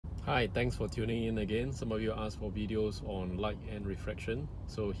Hi, thanks for tuning in again. Some of you asked for videos on light and refraction.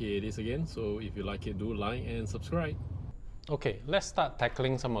 So here it is again. So if you like it, do like and subscribe. Okay, let's start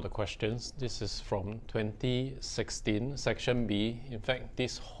tackling some of the questions. This is from 2016, section B. In fact,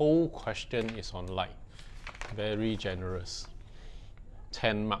 this whole question is on light. Very generous.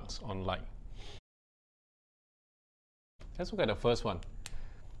 10 marks on light. Let's look at the first one.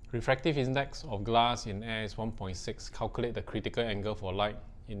 Refractive index of glass in air is 1.6. Calculate the critical angle for light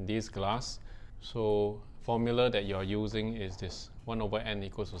in this glass. So formula that you're using is this: 1 over n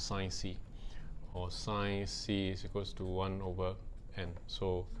equals to sine c, or sine c is equals to 1 over n.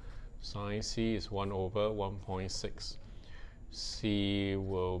 So sine c is 1 over 1.6. C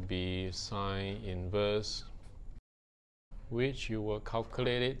will be sine inverse, which you will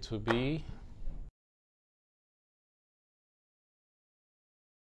calculate it to be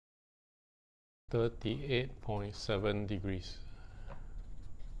 38.7 degrees.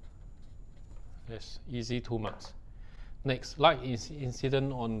 That's easy, 2 marks. Next, light is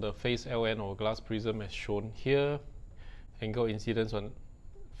incident on the face LN of a glass prism as shown here. Angle incidence on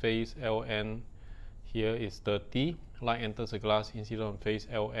face LN here is 30. Light enters a glass incident on face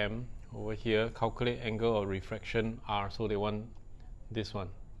LM over here. Calculate angle of refraction R. So they want this one.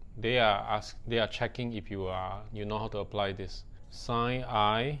 They are checking if you know how to apply this. Sine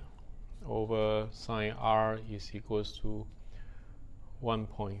I over sine R is equals to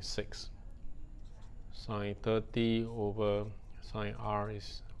 1.6. Sine 30 over sine R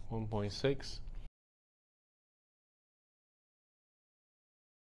is 1.6.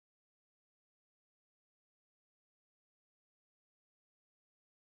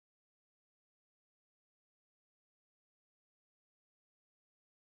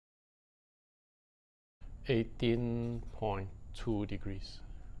 (18.2 degrees).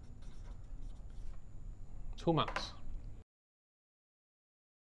 2 marks.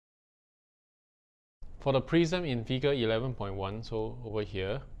 For the prism in figure 11.1, so over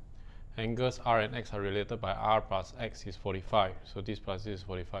here, angles R and X are related by R plus X is 45. So this plus this is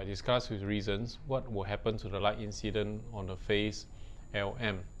 45. Discuss with reasons what will happen to the light incident on the face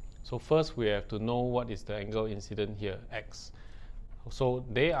LM. So first we have to know what is the angle incident here, X. So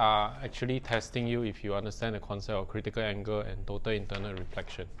they are actually testing you if you understand the concept of critical angle and total internal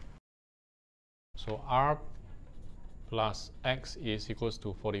reflection. So R plus X is equals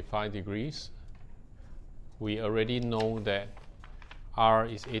to 45 degrees. We already know that R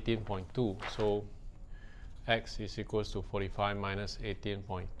is 18.2, so X is equals to 45 minus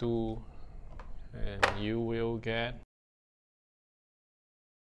 18.2, and you will get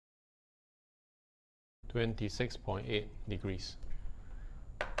 26.8 degrees.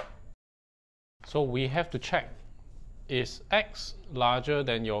 So we have to check, is X larger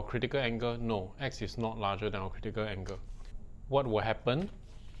than your critical angle? No, X is not larger than our critical angle. What will happen?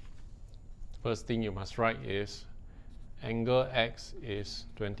 First thing you must write is angle X is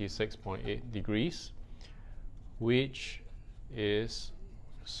 26.8 degrees, which is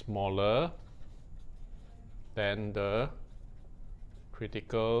smaller than the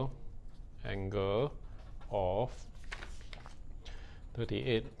critical angle of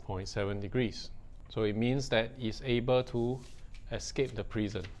 38.7 degrees. So it means that it's able to escape the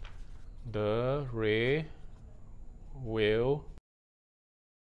prism. The ray will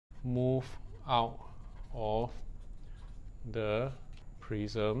move out of the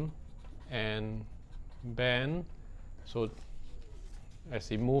prism and bend. So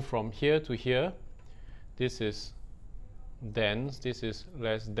as it moves from here to here, this is dense, this is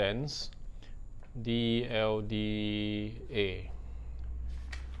less dense, DLDA,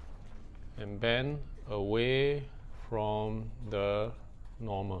 and bend away from the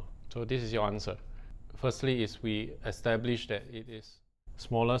normal. So this is your answer. Firstly is we establish that it is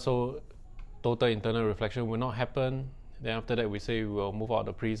smaller, so total internal reflection will not happen. Then after that we say we will move out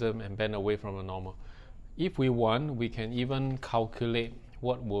the prism and bend away from the normal. If we want, we can even calculate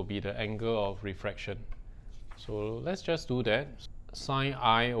what will be the angle of refraction. So let's just do that. Sine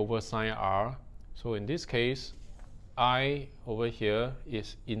I over sine R. So in this case, I over here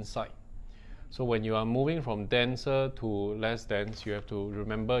is inside. So when you are moving from denser to less dense, you have to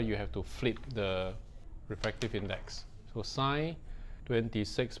remember you have to flip the refractive index. So sine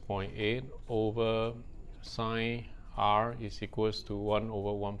 26.8 over sine R is equals to 1 over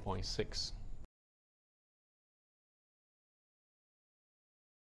 1.6.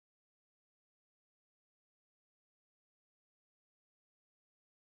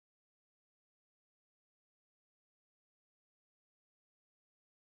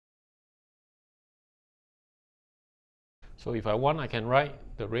 So if I want, I can write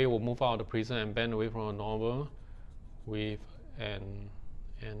the ray will move out of the prism and bend away from a normal with an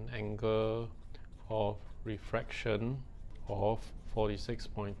an angle of refraction of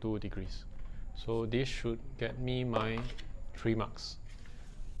 46.2 degrees. So this should get me my 3 marks.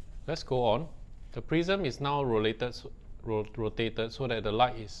 Let's go on. The prism is now rotated so that the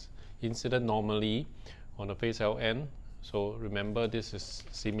light is incident normally on the face LN. So remember, this is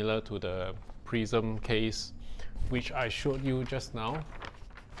similar to the prism case which I showed you just now.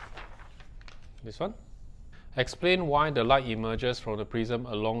 This one. Explain why the light emerges from the prism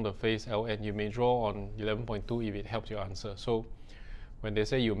along the face LN. You may draw on 11.2 if it helps your answer. So when they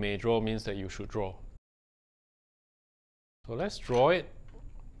say you may draw, means that you should draw. So let's draw it.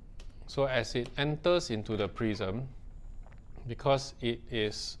 So as it enters into the prism, because it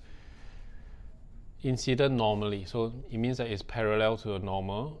is incident normally, so it means that it's parallel to the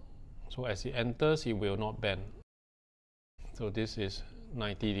normal. So as it enters, it will not bend. So this is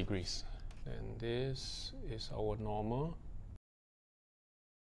 90 degrees. And this is our normal.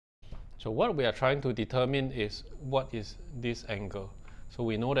 So what we are trying to determine is what is this angle. So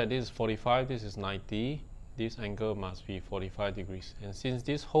we know that this is 45, this is 90. This angle must be 45 degrees. And since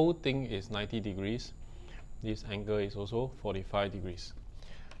this whole thing is 90 degrees, this angle is also 45 degrees.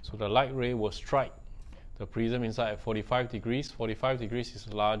 So the light ray will strike the prism inside at 45 degrees. 45 degrees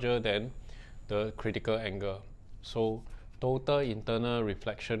is larger than the critical angle. So total internal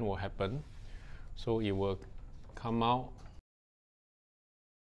reflection will happen. So it will come out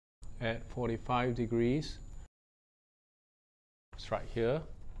at 45 degrees, strike here,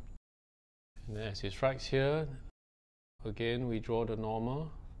 and then as it strikes here, again we draw the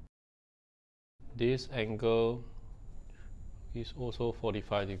normal. This angle is also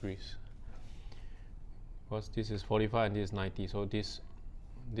 45 degrees, because this is 45 and this is 90, so this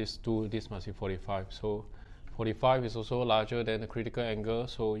must be 45. So 45 is also larger than the critical angle,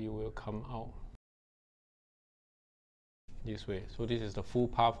 so it will come out this way. So this is the full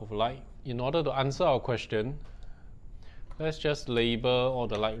path of light. In order to answer our question, let's just label all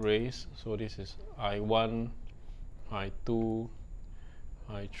the light rays. So this is I1, I2,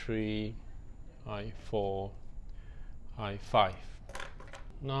 I3, I4, I5.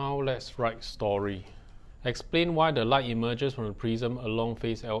 Now let's write story. Explain why the light emerges from the prism along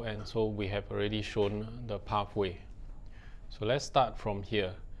face LN. So we have already shown the pathway. So let's start from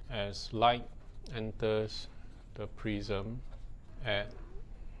here. As light enters the prism at,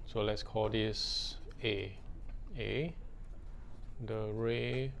 so let's call this A. The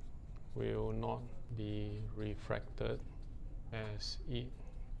ray will not be refracted as it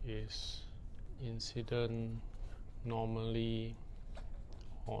is incident normally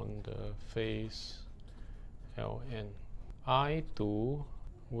on the face LN. I2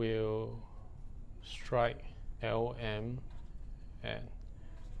 will strike LM at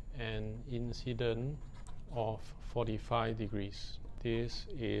an incident of 45 degrees. This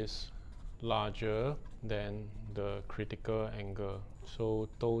is larger than the critical angle. So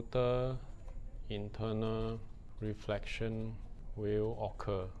total internal reflection will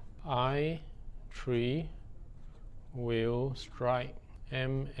occur. I3 will strike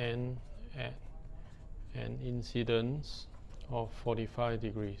MN at an incidence of 45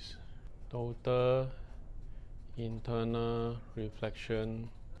 degrees. Total internal reflection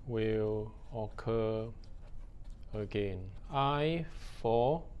will occur again.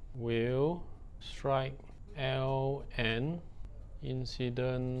 I4 will strike LN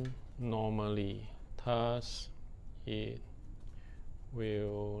incident normally, thus it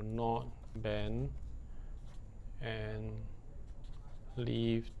will not bend and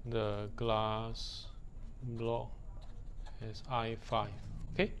leave the glass block as I5.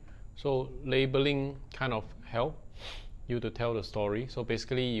 Okay, so labeling kind of help you to tell the story. So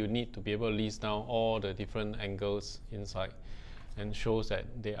basically you need to be able to list down all the different angles inside and shows that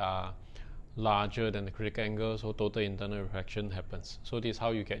they are larger than the critical angle, so total internal refraction happens. So this is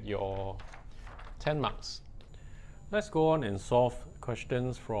how you get your 10 marks. Let's go on and solve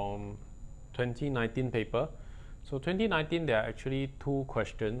questions from 2019 paper. So 2019 there are actually 2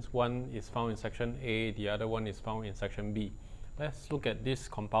 questions. One is found in section A, the other one is found in section B. Let's look at this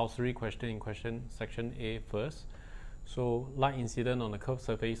compulsory question in section A first. So light incident on the curved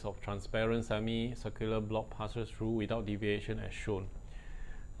surface of transparent semicircular block passes through without deviation as shown.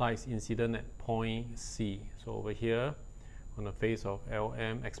 Light is incident at point C. So over here on the face of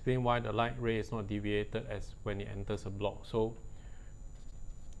LM, explain why the light ray is not deviated as when it enters a block. So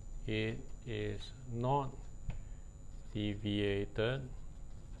it is not deviated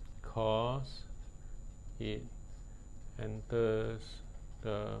because it enters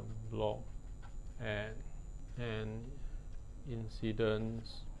the block at an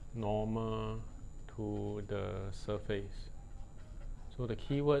incidence normal to the surface. So the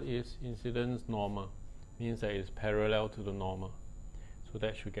keyword is incidence normal, means that it's parallel to the normal. So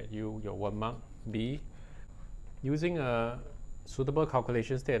that should get you your 1 mark. B, using a suitable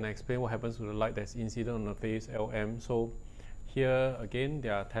calculation state and explain what happens to the light that's incident on the face LM. So here again they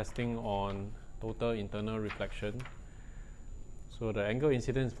are testing on total internal reflection. So the angle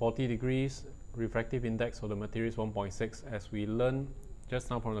incidence is 40 degrees, refractive index of the material is 1.6. As we learned just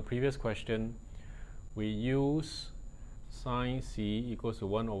now from the previous question, we use sine C equals to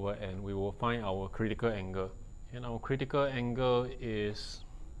 1 over n. We will find our critical angle. And our critical angle is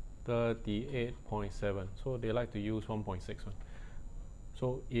 38.7. So they like to use 1.61.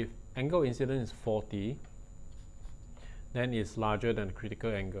 So if angle incidence is 40, then it's larger than the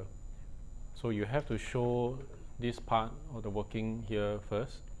critical angle. So you have to show this part of the working here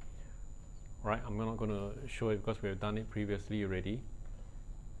first. Right, I'm not going to show it because we have done it previously already.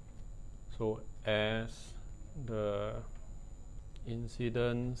 So as the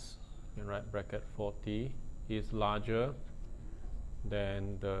incidence, you write bracket 40, is larger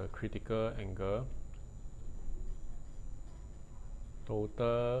than the critical angle,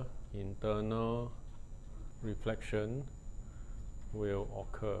 total internal reflection will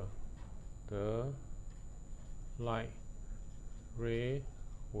occur. The light ray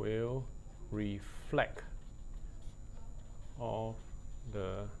will reflect off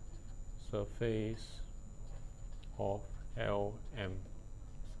the surface of LM.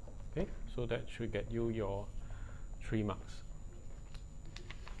 Okay, so that should get you your 3 marks.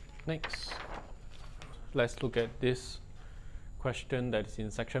 Next, let's look at this question that is in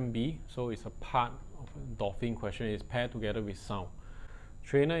section B. So it's a part of a dolphin question. It's paired together with sound.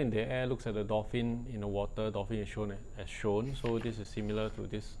 Trainer in the air looks at the dolphin in the water. Dolphin is shown as shown. So this is similar to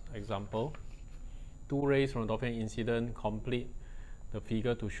this example. 2 rays from the dolphin incident complete the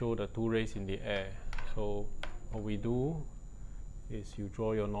figure to show the 2 rays in the air. So what we do is you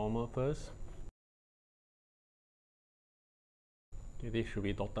draw your normal first. Okay, this should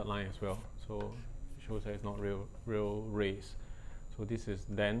be dotted line as well. So it shows that it's not real rays. So this is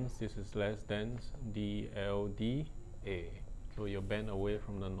dense, this is less dense, DLDA. So you bend away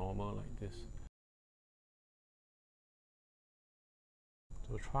from the normal like this.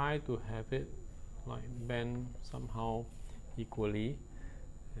 So try to have it like bend somehow equally.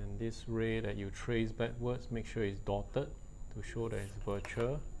 And this ray that you trace backwards, make sure it's dotted to show that it's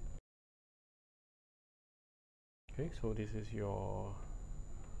virtual. Okay, so this is your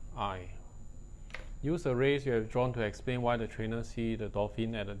eye. Use the rays you have drawn to explain why the trainer see the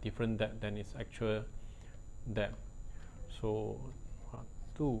dolphin at a different depth than its actual depth. So, part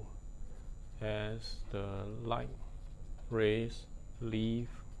 2, as the light rays leave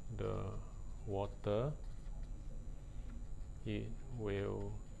the water, it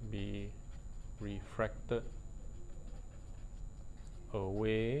will be refracted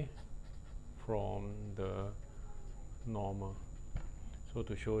away from the normal. So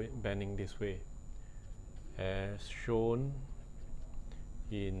to show it bending this way, as shown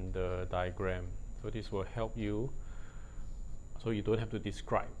in the diagram. So this will help you, so you don't have to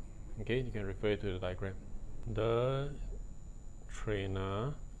describe. Okay, you can refer to the diagram. The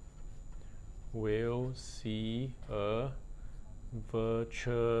trainer will see a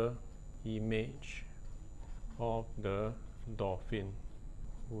virtual image of the dolphin,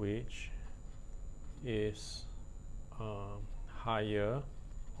 which is higher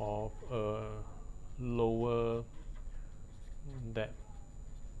of a lower depth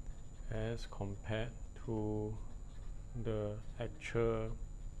as compared to the actual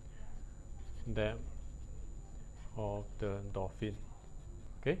depth of the dolphin.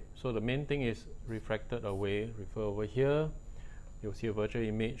 Okay, so the main thing is refracted away. Refer over here, you'll see a virtual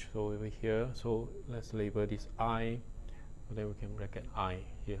image. So over here, so let's label this I, and then we can bracket I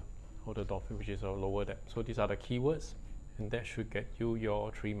here of the dolphin, which is a lower depth. So these are the keywords, and that should get you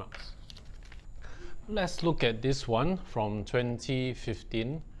your 3 marks. Let's look at this one from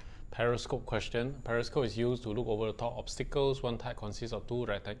 2015. Periscope question. Periscope is used to look over the top obstacles. One type consists of 2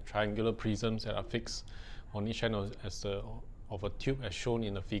 triangular prisms that are fixed on each end of a tube as shown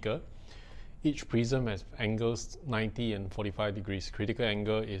in the figure. Each prism has angles 90 and 45 degrees. Critical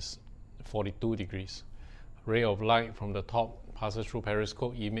angle is 42 degrees. Ray of light from the top passes through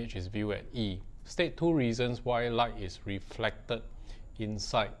periscope. Image is viewed at E. State 2 reasons why light is reflected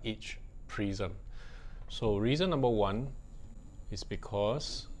inside each prism. So reason number 1 is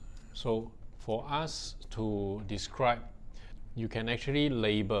because, so for us to describe, you can actually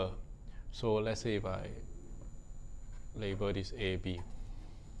label. So let's say if I label this AB,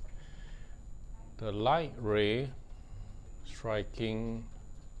 the light ray striking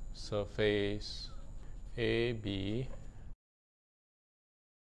surface AB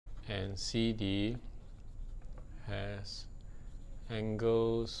and CD has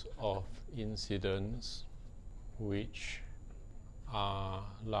angles of incidence which are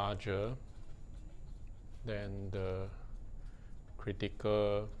larger than the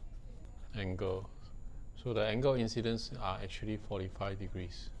critical angle. So the angle of incidence are actually 45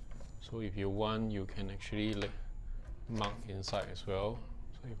 degrees. So if you want, you can actually mark inside as well.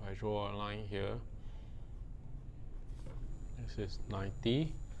 So if I draw a line here, this is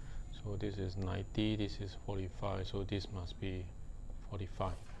 90, so this is 90, this is 45, so this must be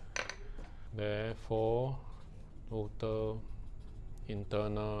 45. Therefore, total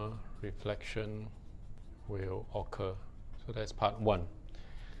internal reflection will occur. So that's part 1.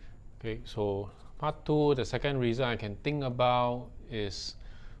 Okay, so part 2, the second reason I can think about is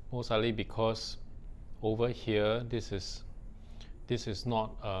most likely because over here this is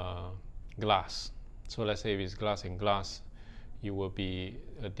not glass. So let's say if it's glass and glass, it will be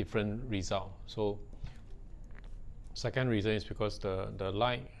a different result. So second reason is because the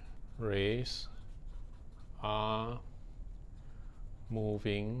light rays are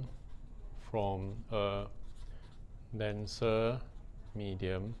moving from a denser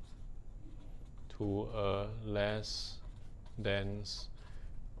medium to a less dense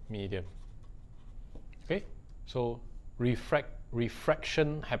medium. Okay, so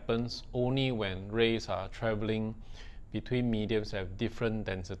refraction happens only when rays are traveling between mediums that have different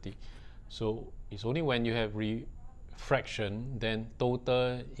density. So it's only when you have refraction then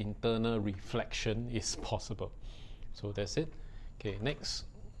total internal reflection is possible. So that's it. Okay, next.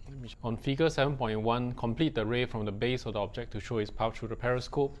 On figure 7.1, complete the ray from the base of the object to show its path through the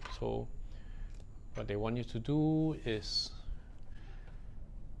periscope. So what they want you to do is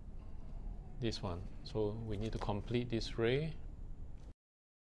this one. So we need to complete this ray.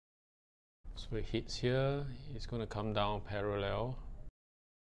 So it hits here, it's going to come down parallel.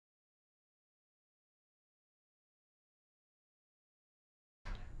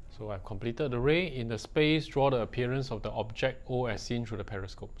 So I've completed the ray. In the space, draw the appearance of the object O as seen through the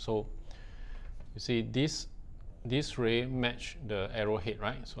periscope. So you see this ray match the arrowhead,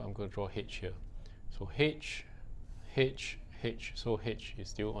 right? So I'm going to draw H here. So H, H, H. So H is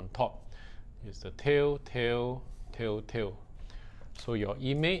still on top. It's the tail, tail, tail, tail. So your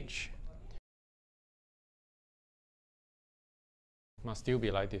image must still be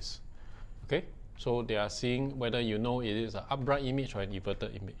like this. Okay? So they are seeing whether you know it is an upright image or an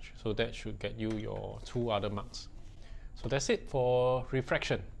inverted image. So that should get you your 2 other marks. So that's it for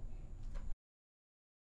refraction.